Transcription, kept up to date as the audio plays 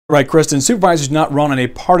Right, Kristen. Supervisors do not run on a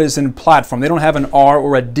partisan platform. They don't have an R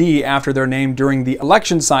or a D after their name during the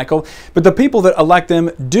election cycle, but the people that elect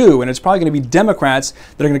them do, and it's probably going to be Democrats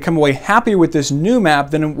that are going to come away happier with this new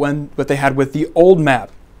map than what they had with the old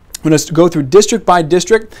map. I'm going to go through district by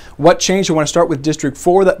district. What changed? I want to start with District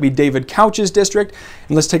 4. That would be David Couch's district.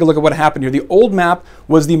 And let's take a look at what happened here. The old map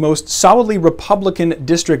was the most solidly Republican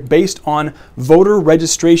district based on voter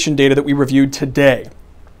registration data that we reviewed today.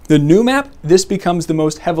 The new map, this becomes the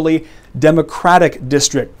most heavily Democratic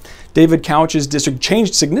district. David Couch's district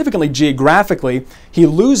changed significantly geographically. He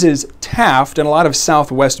loses Taft and a lot of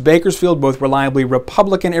southwest Bakersfield, both reliably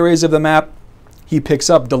Republican areas of the map. He picks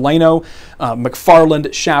up Delano,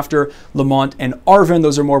 McFarland, Shafter, Lamont, and Arvin.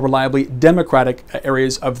 Those are more reliably Democratic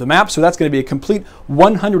areas of the map. So that's going to be a complete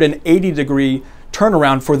 180-degree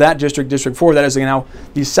turnaround for that district, District 4. That is now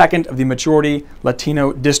the second of the majority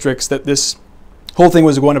Latino districts that this whole thing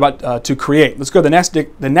was going about to create. Let's go to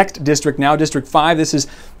the next district now, District 5. This is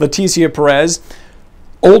Leticia Perez.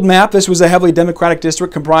 Old map, this was a heavily Democratic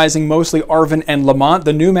district comprising mostly Arvin and Lamont.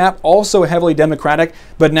 The new map, also heavily Democratic,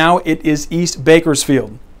 but now it is East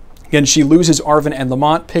Bakersfield. Again, she loses Arvin and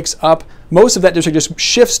Lamont, picks up most of that district, just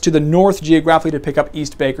shifts to the north geographically to pick up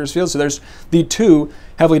East Bakersfield. So there's the two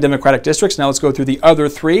heavily Democratic districts. Now let's go through the other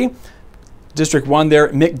three. District 1 there,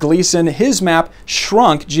 Mick Gleason, his map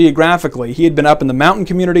shrunk geographically. He had been up in the mountain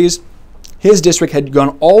communities. His district had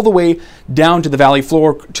gone all the way down to the valley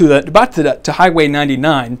floor, to Highway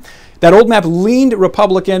 99. That old map leaned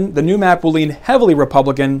Republican. The new map will lean heavily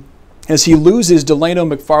Republican as he loses Delano,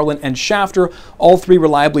 McFarland, and Shafter. All three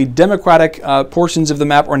reliably Democratic portions of the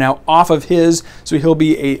map are now off of his, so he'll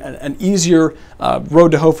be an easier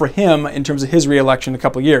road to hoe for him in terms of his re-election in a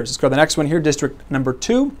couple of years. Let's go to the next one here, District number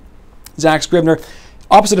 2. Zach Scribner.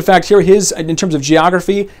 Opposite effect here, in terms of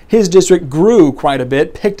geography, his district grew quite a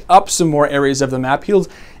bit, picked up some more areas of the map.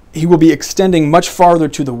 He will be extending much farther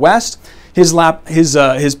to the west. His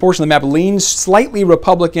portion of the map leans slightly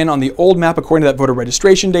Republican on the old map according to that voter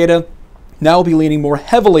registration data. Now will be leaning more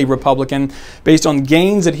heavily Republican based on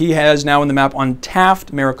gains that he has now in the map on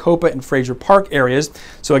Taft, Maricopa, and Fraser Park areas.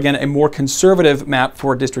 So again, a more conservative map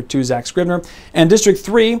for District 2, Zach Scribner. And District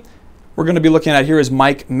 3, we're going to be looking at here is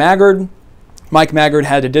Mike Maggard. Mike Maggard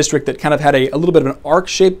had a district that kind of had a little bit of an arc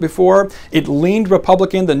shape before. It leaned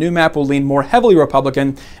Republican. The new map will lean more heavily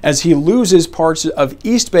Republican as he loses parts of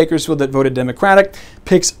East Bakersfield that voted Democratic,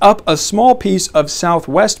 picks up a small piece of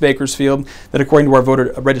Southwest Bakersfield that, according to our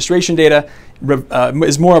voter registration data,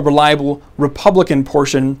 is more a reliable Republican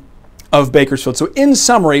portion of Bakersfield. So in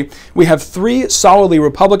summary, we have 3 solidly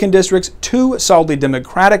Republican districts, 2 solidly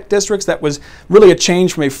Democratic districts. That was really a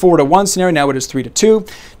change from a 4-to-1 scenario. Now it is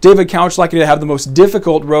 3-to-2. David Couch likely to have the most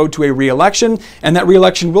difficult road to a re-election, and that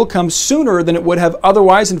re-election will come sooner than it would have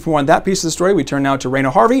otherwise. And for on that piece of the story, we turn now to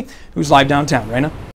Raina Harvey, who's live downtown. Raina?